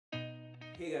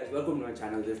Hey guys, welcome to my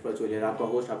channel. This is Prajwal, आपका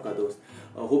host, आपका दोस्त.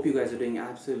 Hope you guys are doing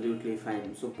absolutely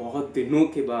fine. So बहुत दिनों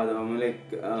के बाद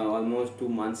almost 2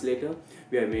 months later,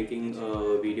 we are making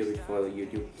a video for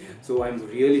YouTube. So I'm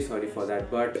really sorry for that,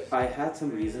 but I had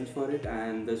some reasons for it,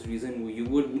 and this reason you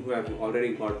would have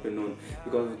already got to know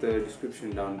because of the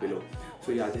description down below.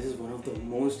 So yeah, this is one of the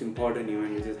most important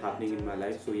events which is happening in my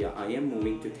life. So yeah, I am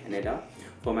moving to Canada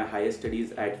for my higher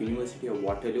studies at University of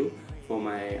Waterloo for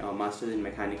my masters in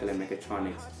mechanical and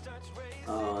mechatronics.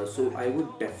 So I would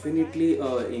definitely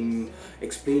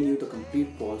explain you the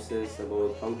complete process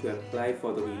about how to apply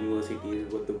for the universities,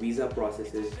 what the visa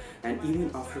process is, and even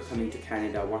after coming to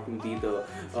Canada, what will be the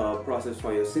process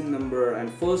for your SIN number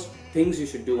and first things you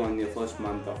should do on your first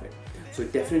month of it. So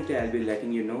definitely I'll be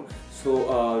letting you know.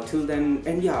 So till then,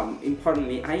 and yeah,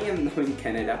 importantly, I am now in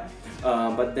Canada.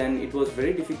 But then it was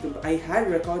very difficult. I had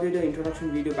recorded an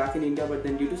introduction video back in India, but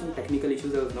then due to some technical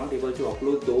issues I was not able to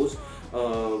upload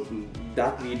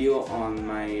that video on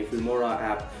my Filmora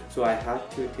app. So I had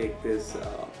to take this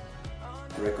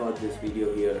record this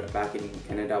video here back in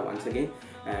Canada once again,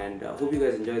 and hope you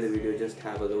guys enjoy the video. Just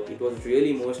have a look. It was really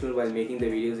emotional while making the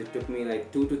videos. It took me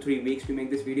like 2 to 3 weeks to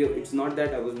make this video. It's not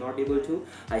that I was not able to,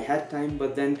 I had time,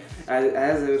 but then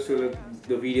as I was to look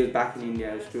the videos back in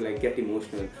India, I was to like get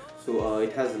emotional. So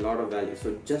it has a lot of value.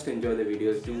 So just enjoy the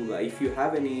videos. Do if you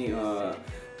have any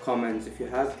comments, if you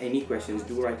have any questions,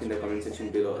 do write in the comment section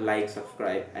below. Like,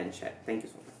 subscribe and share. Thank you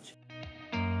so much.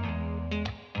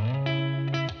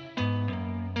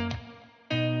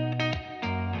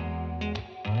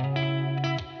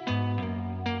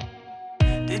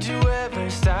 Did you ever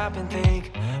stop and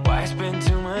think, why spend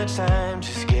too much time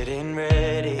just getting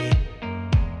ready?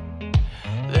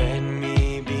 Let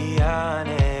me be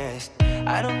honest,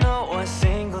 I don't know a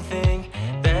single thing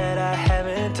that I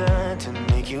haven't done to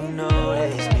make you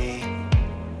notice me.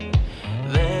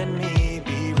 Let me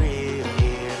be real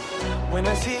here. When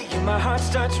I see you, my heart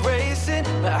starts racing,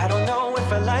 but I don't know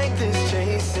if I like this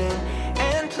chasing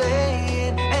and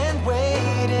playing and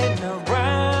waiting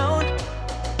around.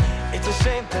 It's a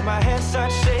shame that my hands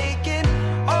start shaking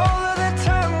all of the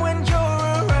time when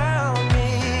you're around me.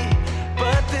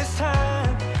 But this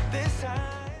time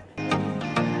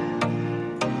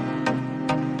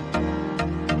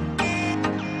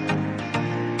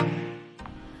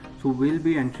So we'll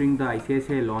be entering the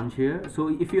ICICI launch here.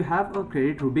 So if you have a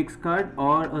credit Rubik's card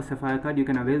or a Sapphire card, you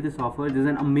can avail this offer. This is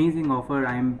an amazing offer.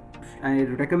 I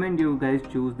recommend you guys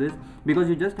choose this because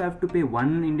you just have to pay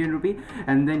 1 Indian rupee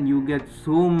and then you get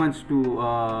so much to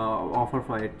offer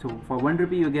for it. So for 1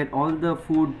 rupee you get all the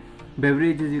food,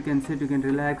 beverages, you can sit, you can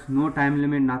relax, no time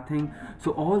limit, nothing.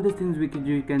 So all these things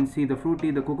you can see, the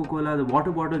fruity, the Coca-Cola, the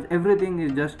water bottles, everything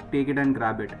is just take it and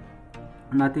grab it.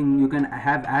 Nothing, you can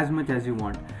have as much as you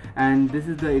want. And this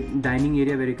is the dining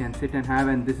area where you can sit and have,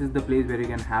 and this is the place where you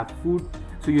can have food.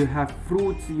 So you have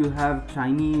fruits, you have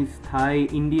Chinese, Thai,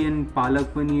 Indian,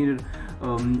 palak paneer,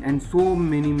 and so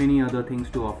many other things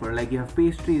to offer. Like you have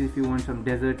pastries if you want some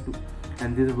dessert too,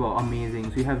 and this is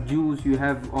amazing. So you have juice, you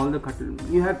have all the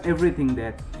you have everything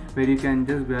there where you can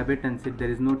just grab it and sit. There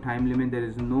is no time limit, there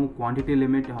is no quantity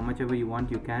limit. How much ever you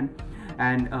want you can.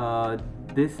 And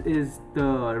this is the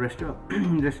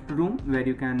restroom where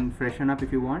you can freshen up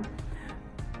if you want.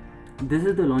 This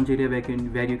is the lounge area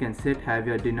where you can sit, have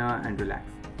your dinner and relax.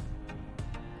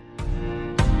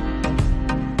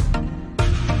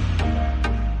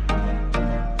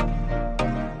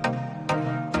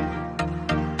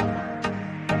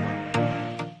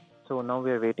 So now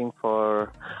we are waiting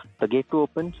for the gate to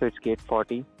open. So it's gate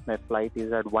 40. My flight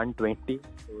is at 1:20.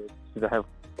 So I have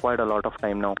quite a lot of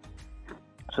time now.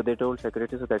 So they told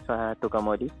security, so that's why I had to come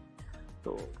early.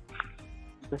 So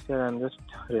just here I'm just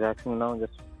relaxing now,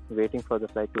 just waiting for the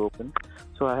flight to open.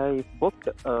 So I booked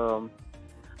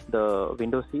the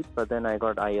window seat, but then I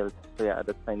got aisles. So yeah,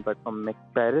 that's fine. But from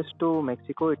Paris to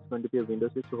Mexico, it's going to be a window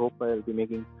seat. So hope I'll be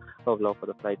making a vlog for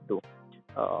the flight too.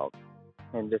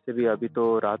 And जैसे भी अभी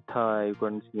तो रात था, I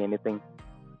couldn't see anything.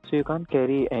 So you can't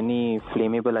carry any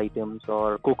flammable items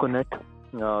or coconut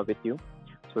with you.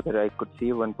 So that I could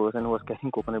see one person who was carrying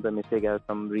coconut by mistake as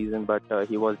some reason, but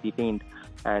he was detained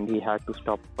and he had to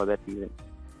stop for that reason.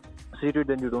 So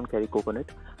then you don't carry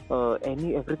coconut.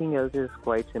 Everything else is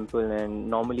quite simple, and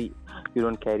normally you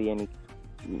don't carry any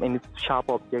sharp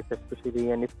objects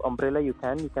especially. And if umbrella you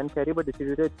can carry, but this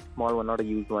is a small one, not a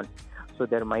used one. So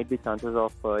there might be chances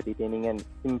of detaining and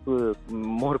simple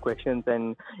more questions,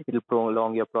 and it'll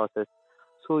prolong your process.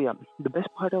 So yeah, the best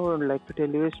part I would like to tell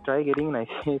you is try getting an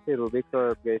ICICI Rubik's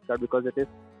or credit card, because it is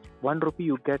 1 rupee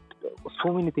you get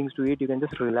so many things to eat. You can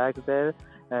just relax there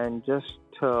and just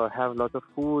have lots of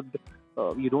food,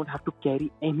 you don't have to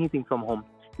carry anything from home.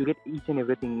 You get each and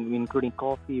everything, including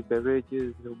coffee,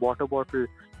 beverages, water bottle,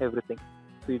 everything.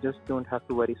 So you just don't have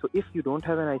to worry. So if you don't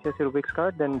have an ICICI Rubik's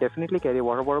card, then definitely carry a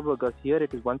water bottle, because here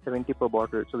it is 170 per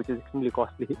bottle, so which is extremely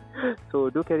costly.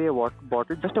 So do carry a water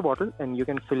bottle, just a bottle, and you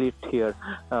can fill it here,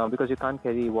 because you can't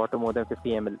carry water more than 50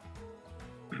 ml.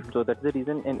 So that's the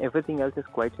reason, and everything else is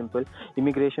quite simple.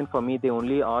 Immigration, for me, they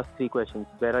only ask 3 questions: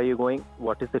 where are you going,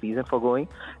 what is the reason for going,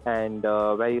 and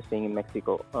where are you staying in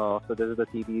Mexico. So those are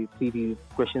the three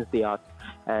questions they ask,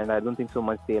 and I don't think so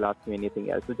much they'll ask you anything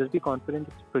else. So just be confident.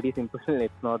 It's pretty simple.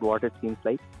 It's not what it seems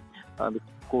like. With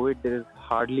COVID, there is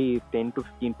hardly 10 to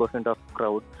 15% of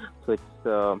crowd, so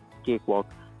it's cakewalk.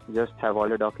 Just have all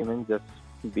your documents,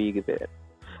 just be there.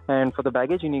 And for the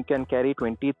baggage, you can carry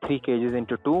 23 kgs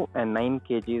into 2 and 9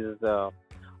 kgs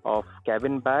of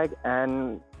cabin bag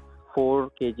and 4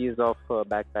 kgs of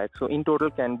backpack. So in total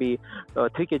can be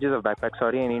 3 kgs of backpack,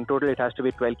 and in total it has to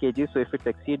be 12 kgs. So if it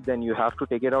exceeds, then you have to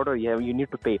take it out, or you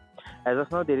need to pay. As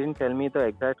of now, they didn't tell me the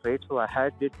exact rate, so I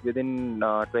had it within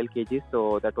 12 kgs,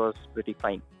 so that was pretty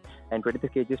fine. And 23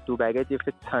 kgs 2 baggage, if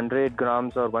it's 100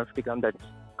 grams or 150 grams, that's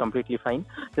completely fine.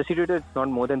 The situator is not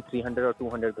more than 300 or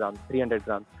 200 grams, 300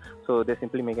 grams. So they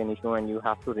simply make an issue and you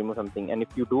have to remove something. And if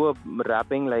you do a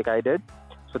wrapping like I did,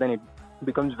 so then it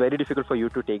becomes very difficult for you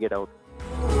to take it out.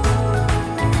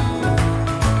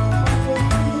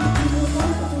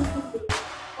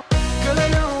 Girl, I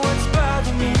know what's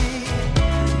bothering me.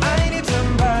 I need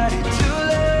somebody to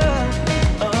love.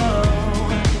 Oh,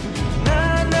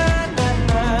 nah, nah, nah,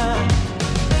 nah.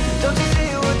 Don't you see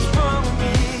what's wrong with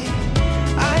me?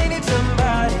 I need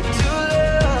somebody to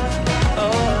love. Oh,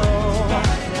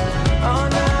 oh,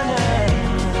 nah, nah.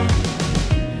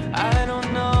 I don't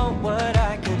know what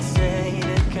I could say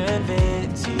to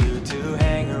convince you to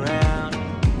hang around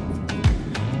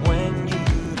when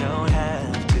you don't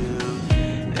have to.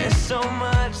 There's so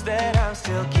much that I'm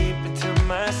still keeping to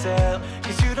myself,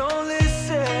 'cause you don't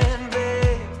listen,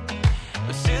 babe.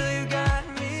 But still you got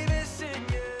me missing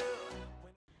you.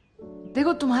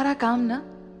 देखो, तुम्हारा काम ना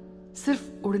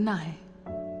सिर्फ उड़ना है।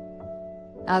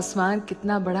 आसमान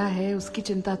कितना बड़ा है उसकी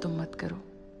चिंता तुम मत करो।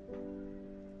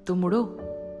 तुम उड़ो,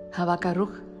 हवा का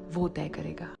रुख वो तय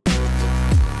करेगा।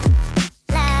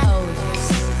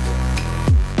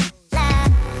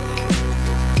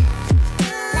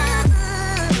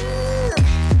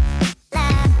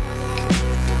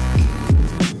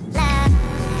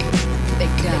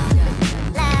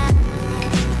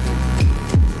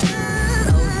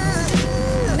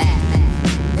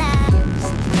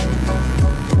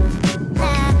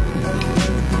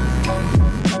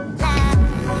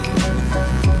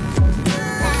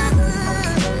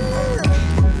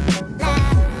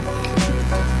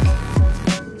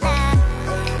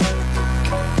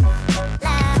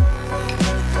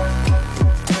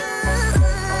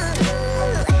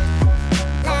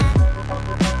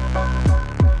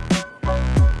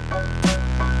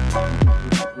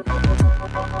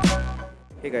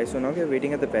 Hey guys, so now we are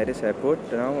waiting at the Paris airport.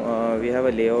 Now we have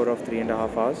a layover of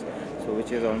 3.5 hours, so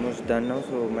which is almost done now.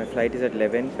 So my flight is at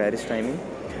 11 Paris timing.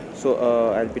 So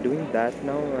I'll be doing that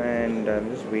now, and I'm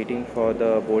just waiting for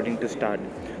the boarding to start.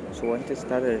 So once it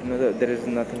started, there is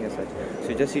nothing as such.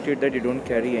 So just see to it that you don't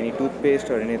carry any toothpaste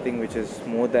or anything which is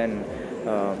more than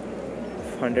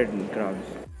 100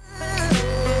 grams.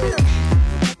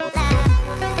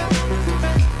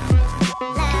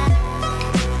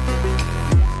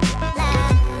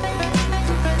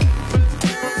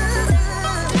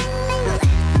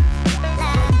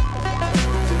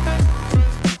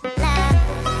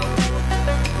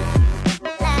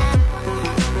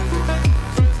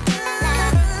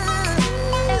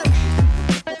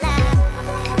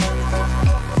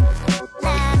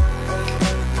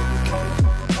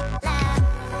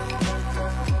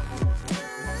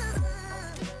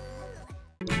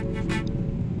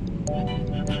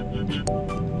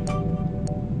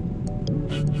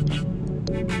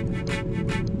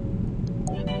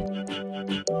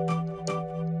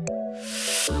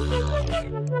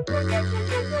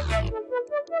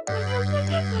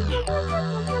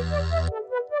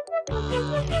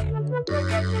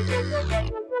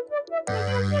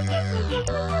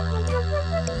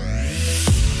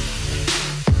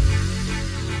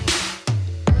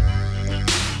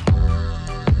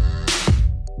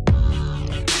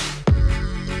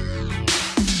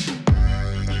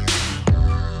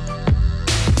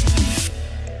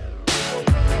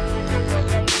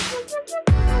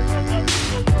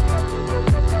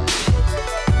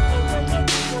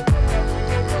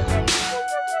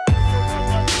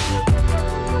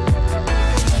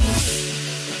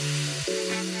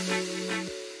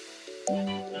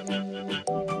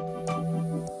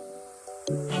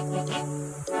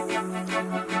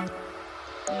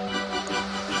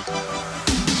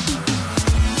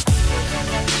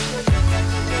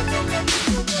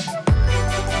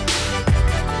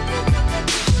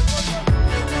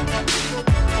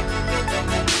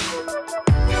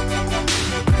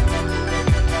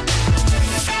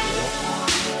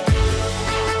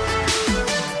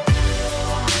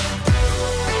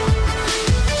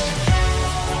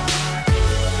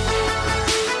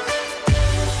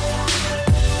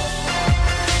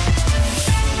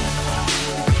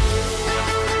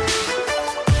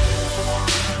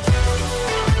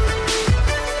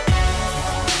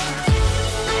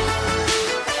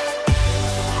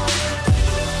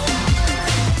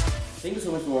 Thank you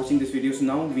so much for watching this video. So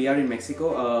now we are in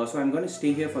Mexico. So I'm going to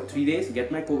stay here for 3 days,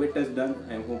 get my COVID test done.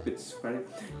 I hope it's fine.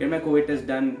 Get my COVID test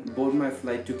done, board my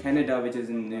flight to Canada, which is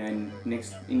the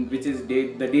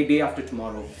day after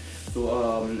tomorrow. So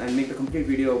I'll make the complete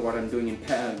video of what I'm doing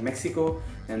in Mexico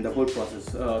and the whole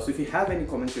process. So if you have any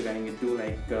comments regarding it, do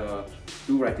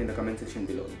write in the comment section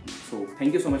below. So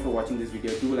thank you so much for watching this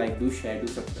video. Do like, do share, do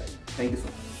subscribe. Thank you so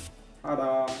much.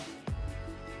 Ta-da!